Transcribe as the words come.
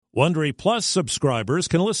Wondery Plus subscribers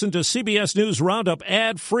can listen to CBS News Roundup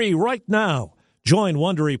ad-free right now. Join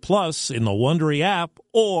Wondery Plus in the Wondery app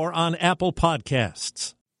or on Apple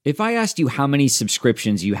Podcasts. If I asked you how many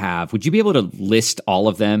subscriptions you have, would you be able to list all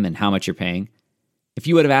of them and how much you're paying? If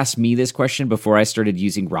you would have asked me this question before I started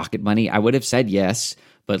using Rocket Money, I would have said yes,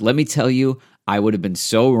 but let me tell you, I would have been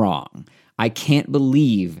so wrong. I can't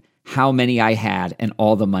believe how many I had and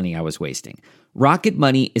all the money I was wasting. Rocket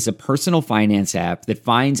Money is a personal finance app that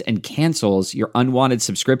finds and cancels your unwanted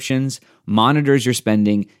subscriptions, monitors your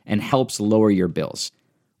spending, and helps lower your bills.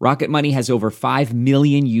 Rocket Money has over 5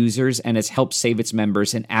 million users and has helped save its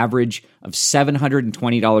members an average of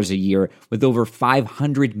 $720 a year with over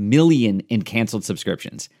 500 million in canceled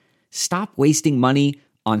subscriptions. Stop wasting money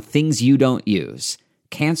on things you don't use.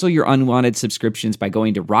 Cancel your unwanted subscriptions by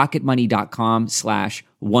going to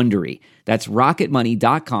rocketmoney.com/Wondery. That's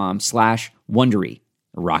rocketmoney.com/Wondery.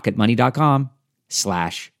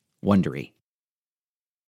 rocketmoney.com/Wondery.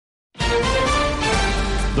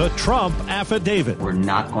 The Trump affidavit. We're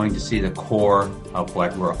not going to see the core of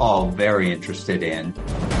what we're all very interested in.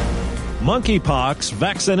 Monkeypox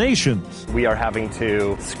vaccinations. We are having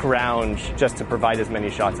to scrounge just to provide as many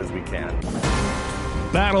shots as we can.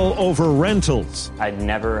 Battle over rentals. I'd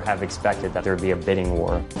never have expected that there would be a bidding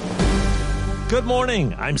war. Good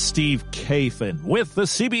morning. I'm Steve Kathan with the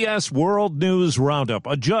CBS World News Roundup.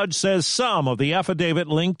 A judge says some of the affidavit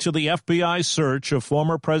linked to the FBI search of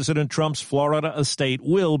former President Trump's Florida estate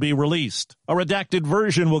will be released. A redacted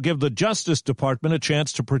version will give the Justice Department a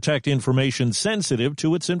chance to protect information sensitive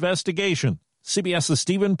to its investigation. CBS's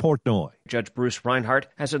Stephen Portnoy. Judge Bruce Reinhart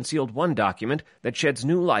has unsealed one document that sheds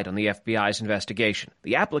new light on the FBI's investigation.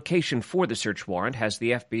 The application for the search warrant has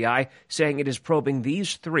the FBI saying it is probing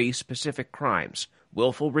these 3 specific crimes: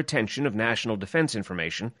 willful retention of national defense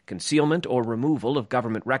information, concealment or removal of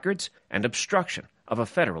government records, and obstruction of a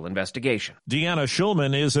federal investigation. Deanna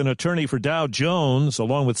Schulman is an attorney for Dow Jones.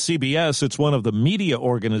 Along with CBS, it's one of the media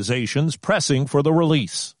organizations pressing for the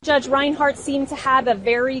release. Judge Reinhart seemed to have a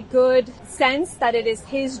very good sense that it is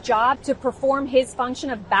his job to perform his function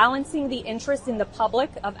of balancing the interest in the public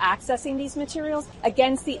of accessing these materials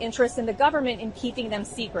against the interest in the government in keeping them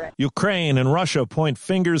secret. Ukraine and Russia point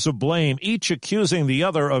fingers of blame, each accusing the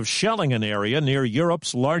other of shelling an area near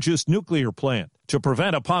Europe's largest nuclear plant. To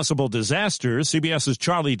prevent a possible disaster, CBS's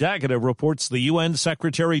Charlie D'Agata reports the UN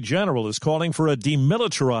Secretary General is calling for a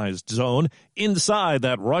demilitarized zone inside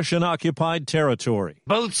that Russian-occupied territory.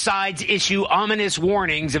 Both sides issue ominous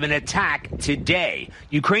warnings of an attack today.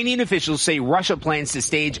 Ukrainian officials say Russia plans to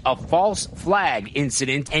stage a false flag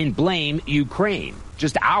incident and blame Ukraine,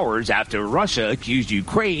 just hours after Russia accused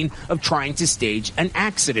Ukraine of trying to stage an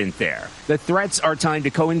accident there. The threats are timed to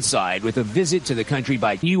coincide with a visit to the country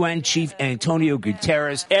by UN Chief Antonio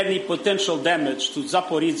Guterres. Any potential damage to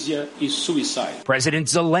Zaporizhzhia is suicide. President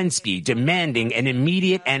Zelensky demanding an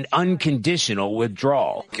immediate and unconditional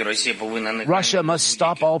withdrawal. Russia must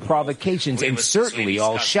stop all provocations and certainly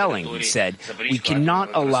all shelling, he said. We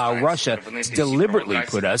cannot allow Russia to deliberately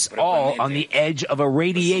put us all on the edge of a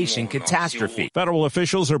radiation catastrophe. Federal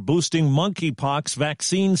officials are boosting monkeypox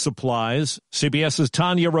vaccine supplies. CBS's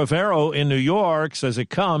Tanya Rivero in New York says it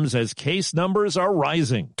comes as case numbers are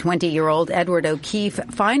rising. 20-year-old Edward O'Keefe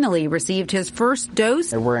finally received his first dose.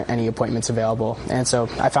 There weren't any appointments available, and so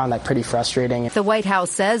I found that pretty frustrating. The White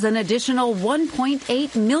House says an additional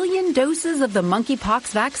 1.8 million doses of the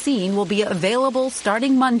monkeypox vaccine will be available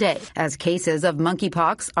starting Monday, as cases of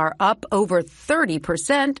monkeypox are up over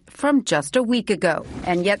 30% from just a week ago.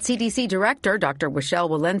 And yet CDC Director Dr. Rochelle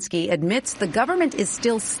Walensky admits the government is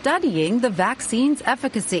still studying the vaccine's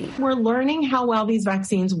efficacy. We're learning how well these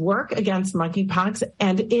vaccines work against monkeypox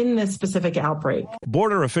and in this specific outbreak.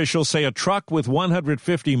 Border officials say a truck with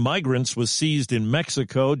 150 migrants was seized in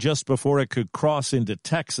Mexico just before it could cross into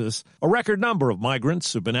Texas. A record number of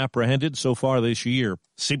migrants have been apprehended so far this year.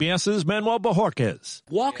 CBS's Manuel Bojorquez.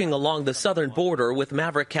 Walking along the southern border with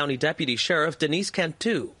Maverick County Deputy Sheriff Denise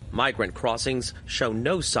Cantu, migrant crossings show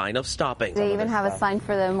no sign of stopping. They even have a sign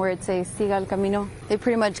for them where it says Siga el Camino. They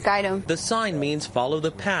pretty much guide them. The sign means follow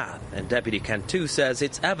the path, and Deputy Cantu says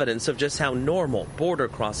it's evidence of just how normal border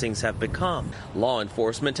crossings have become. Law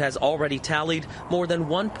enforcement has already tallied more than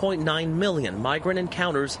 1.9 million migrant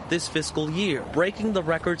encounters this fiscal year, breaking the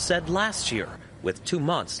record set last year, with 2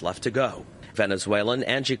 months left to go. Venezuelan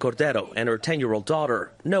Angie Cordero and her 10-year-old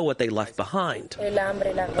daughter know what they left behind.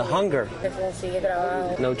 The hunger.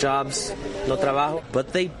 No jobs, no trabajo.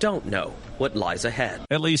 But they don't know what lies ahead.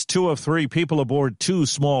 At least 2 of 3 people aboard 2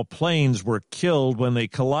 small planes were killed when they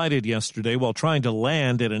collided yesterday while trying to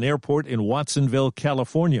land at an airport in Watsonville,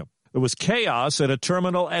 California. There was chaos at a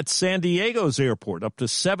terminal at San Diego's airport. Up to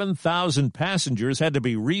 7,000 passengers had to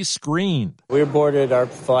be rescreened. We boarded our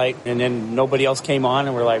flight, and then nobody else came on,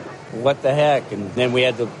 and we're like, what the heck? And then we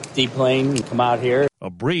had to deplane and come out here. A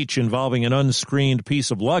breach involving an unscreened piece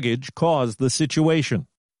of luggage caused the situation.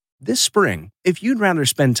 This spring, if you'd rather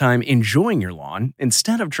spend time enjoying your lawn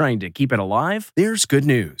instead of trying to keep it alive, there's good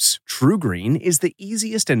news. TruGreen is the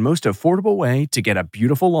easiest and most affordable way to get a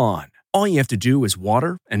beautiful lawn. All you have to do is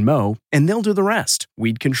water and mow, and they'll do the rest.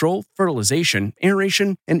 Weed control, fertilization,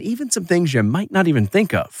 aeration, and even some things you might not even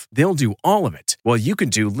think of. They'll do all of it, while you can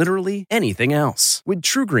do literally anything else. With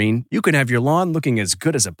TruGreen, you can have your lawn looking as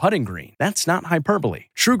good as a putting green. That's not hyperbole.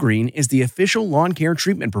 TruGreen is the official lawn care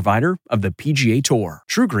treatment provider of the PGA Tour.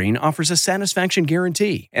 TruGreen offers a satisfaction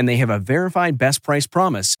guarantee, and they have a verified best price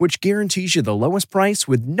promise, which guarantees you the lowest price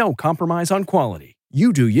with no compromise on quality.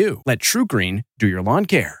 You do you. Let TruGreen do your lawn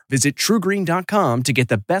care. Visit TruGreen.com to get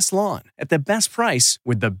the best lawn at the best price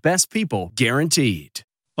with the best people guaranteed.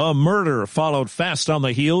 A murder followed fast on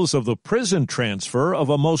the heels of the prison transfer of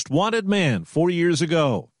a most wanted man 4 years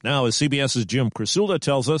ago. Now, as CBS's Jim Krasula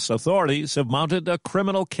tells us, authorities have mounted a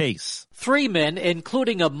criminal case. 3 men,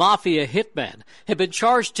 including a mafia hitman, have been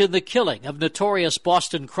charged in the killing of notorious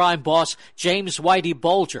Boston crime boss James Whitey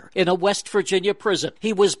Bulger in a West Virginia prison.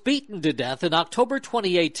 He was beaten to death in October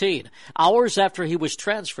 2018, hours after he was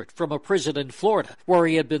transferred from a prison in Florida, where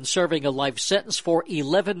he had been serving a life sentence for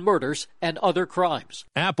 11 murders and other crimes.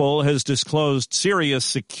 Apple has disclosed serious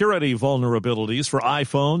security vulnerabilities for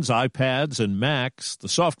iPhones, iPads, and Macs. The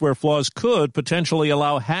software flaws could potentially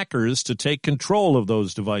allow hackers to take control of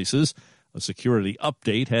those devices. A security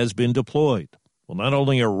update has been deployed. Well, not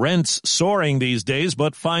only are rents soaring these days,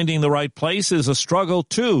 but finding the right place is a struggle,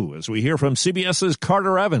 too, as we hear from CBS's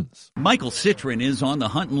Carter Evans. Michael Citrin is on the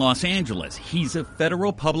hunt in Los Angeles. He's a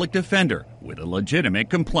federal public defender with a legitimate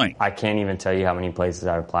complaint. I can't even tell you how many places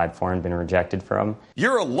I've applied for and been rejected from.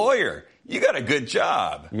 You're a lawyer. You got a good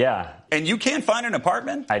job. Yeah. And you can't find an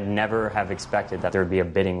apartment? I'd never have expected that there would be a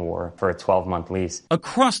bidding war for a 12-month lease.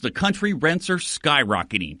 Across the country, rents are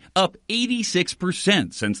skyrocketing, up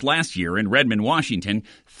 86% since last year in Redmond, Washington,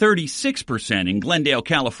 36% in Glendale,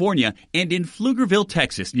 California, and in Pflugerville,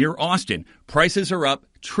 Texas, near Austin. Prices are up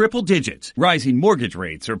triple digits. Rising mortgage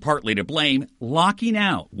rates are partly to blame, locking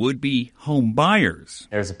out would-be home buyers.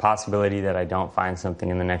 There's a possibility that I don't find something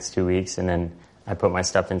in the next 2 weeks, and then I put my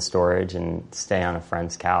stuff in storage and stay on a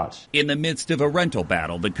friend's couch. In the midst of a rental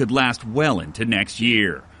battle that could last well into next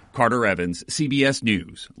year. Carter Evans, CBS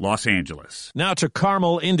News, Los Angeles. Now to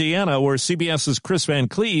Carmel, Indiana, where CBS's Chris Van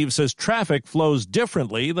Cleve says traffic flows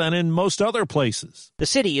differently than in most other places. The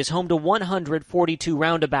city is home to 142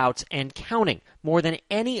 roundabouts and counting, more than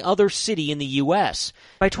any other city in the U.S.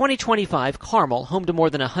 By 2025, Carmel, home to more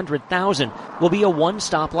than 100,000, will be a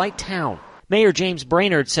one-stoplight town. Mayor James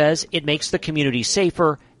Brainerd says it makes the community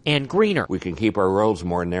safer and greener. We can keep our roads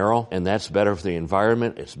more narrow, and that's better for the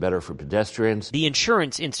environment. It's better for pedestrians. The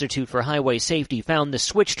Insurance Institute for Highway Safety found the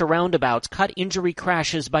switch to roundabouts cut injury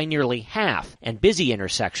crashes by nearly half, and busy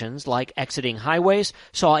intersections like exiting highways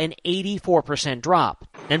saw an 84% drop.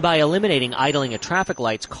 And by eliminating idling at traffic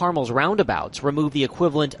lights, Carmel's roundabouts remove the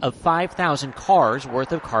equivalent of 5,000 cars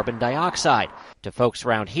worth of carbon dioxide. To folks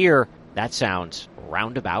around here, that sounds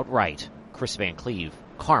roundabout right. Chris Van Cleve,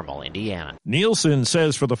 Carmel, Indiana. Nielsen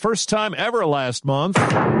says for the first time ever last month,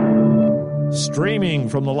 streaming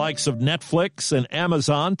from the likes of Netflix and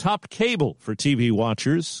Amazon topped cable for TV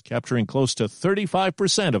watchers, capturing close to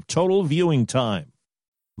 35% of total viewing time.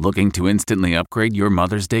 Looking to instantly upgrade your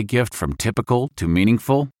Mother's Day gift from typical to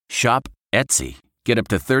meaningful? Shop Etsy. Get up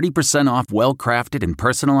to 30% off well-crafted and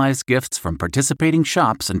personalized gifts from participating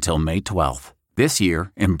shops until May 12th. This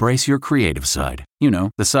year, embrace your creative side. You know,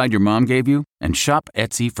 the side your mom gave you. And shop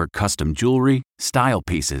Etsy for custom jewelry, style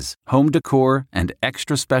pieces, home decor, and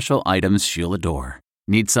extra special items she'll adore.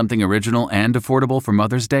 Need something original and affordable for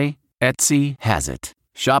Mother's Day? Etsy has it.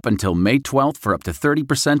 Shop until May 12th for up to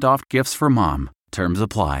 30% off gifts for mom. Terms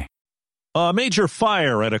apply. A major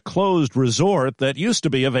fire at a closed resort that used to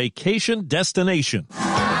be a vacation destination.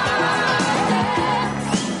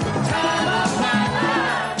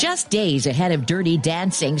 Just days ahead of Dirty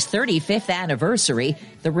Dancing's 35th anniversary,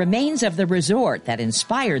 the remains of the resort that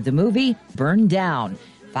inspired the movie burned down.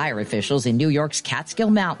 Fire officials in New York's Catskill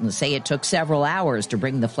Mountains say it took several hours to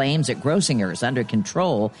bring the flames at Grossinger's under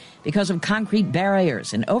control because of concrete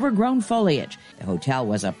barriers and overgrown foliage. The hotel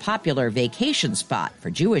was a popular vacation spot for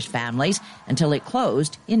Jewish families until it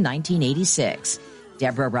closed in 1986.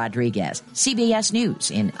 Deborah Rodriguez, CBS News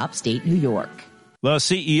in upstate New York. The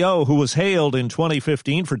CEO, who was hailed in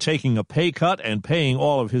 2015 for taking a pay cut and paying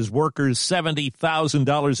all of his workers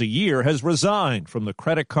 $70,000 a year, has resigned from the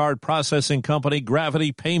credit card processing company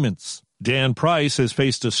Gravity Payments. Dan Price has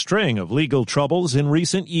faced a string of legal troubles in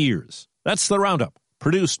recent years. That's the Roundup,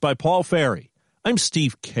 produced by Paul Ferry. I'm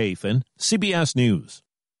Steve Kathan, CBS News.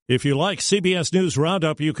 If you like CBS News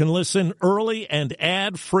Roundup, you can listen early and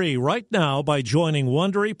ad-free right now by joining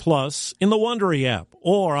Wondery Plus in the Wondery app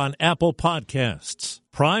or on Apple Podcasts.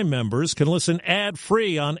 Prime members can listen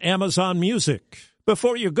ad-free on Amazon Music.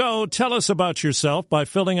 Before you go, tell us about yourself by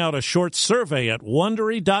filling out a short survey at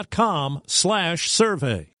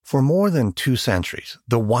Wondery.com/survey. For more than 2 centuries,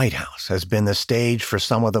 the White House has been the stage for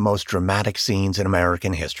some of the most dramatic scenes in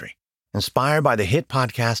American history. Inspired by the hit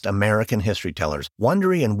podcast American History Tellers,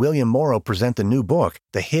 Wondery and William Morrow present the new book,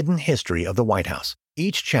 The Hidden History of the White House.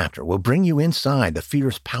 Each chapter will bring you inside the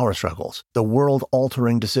fierce power struggles, the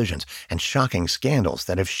world-altering decisions, and shocking scandals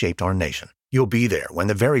that have shaped our nation. You'll be there when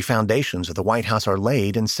the very foundations of the White House are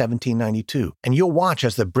laid in 1792, and you'll watch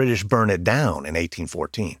as the British burn it down in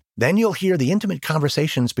 1814. Then you'll hear the intimate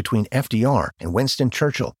conversations between FDR and Winston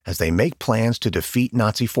Churchill as they make plans to defeat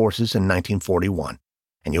Nazi forces in 1941.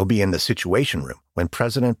 And you'll be in the Situation Room when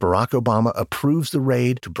President Barack Obama approves the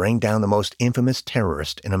raid to bring down the most infamous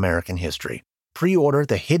terrorist in American history. Pre-order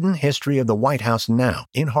The Hidden History of the White House now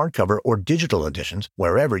in hardcover or digital editions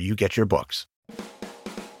wherever you get your books.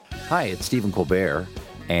 Hi, it's Stephen Colbert,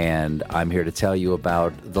 and I'm here to tell you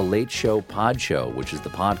about The Late Show Pod Show, which is the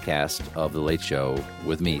podcast of The Late Show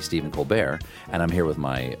with me, Stephen Colbert, and I'm here with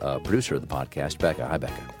my producer of the podcast, Becca. Hi,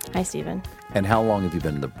 Becca. Hi, Stephen. And how long have you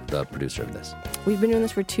been the producer of this? We've been doing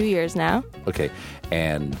this for 2 years now. Okay,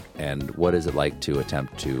 and what is it like to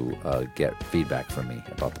attempt to get feedback from me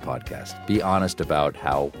about the podcast? Be honest about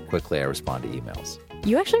how quickly I respond to emails.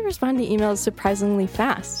 You actually respond to emails surprisingly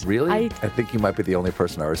fast. Really? I think you might be the only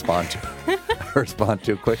person I respond to. I respond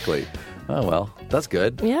to quickly. Oh, well, that's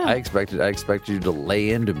good. Yeah. I expected you to lay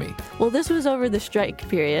into me. Well, this was over the strike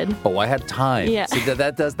period. Oh, I had time. Yeah. See,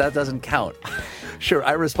 that doesn't count. Sure,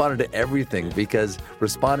 I responded to everything because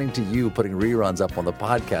responding to you putting reruns up on the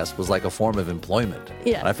podcast was like a form of employment.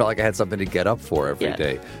 Yeah. And I felt like I had something to get up for every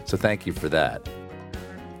day. So thank you for that.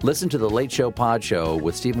 Listen to The Late Show Pod Show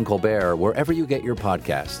with Stephen Colbert wherever you get your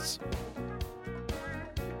podcasts.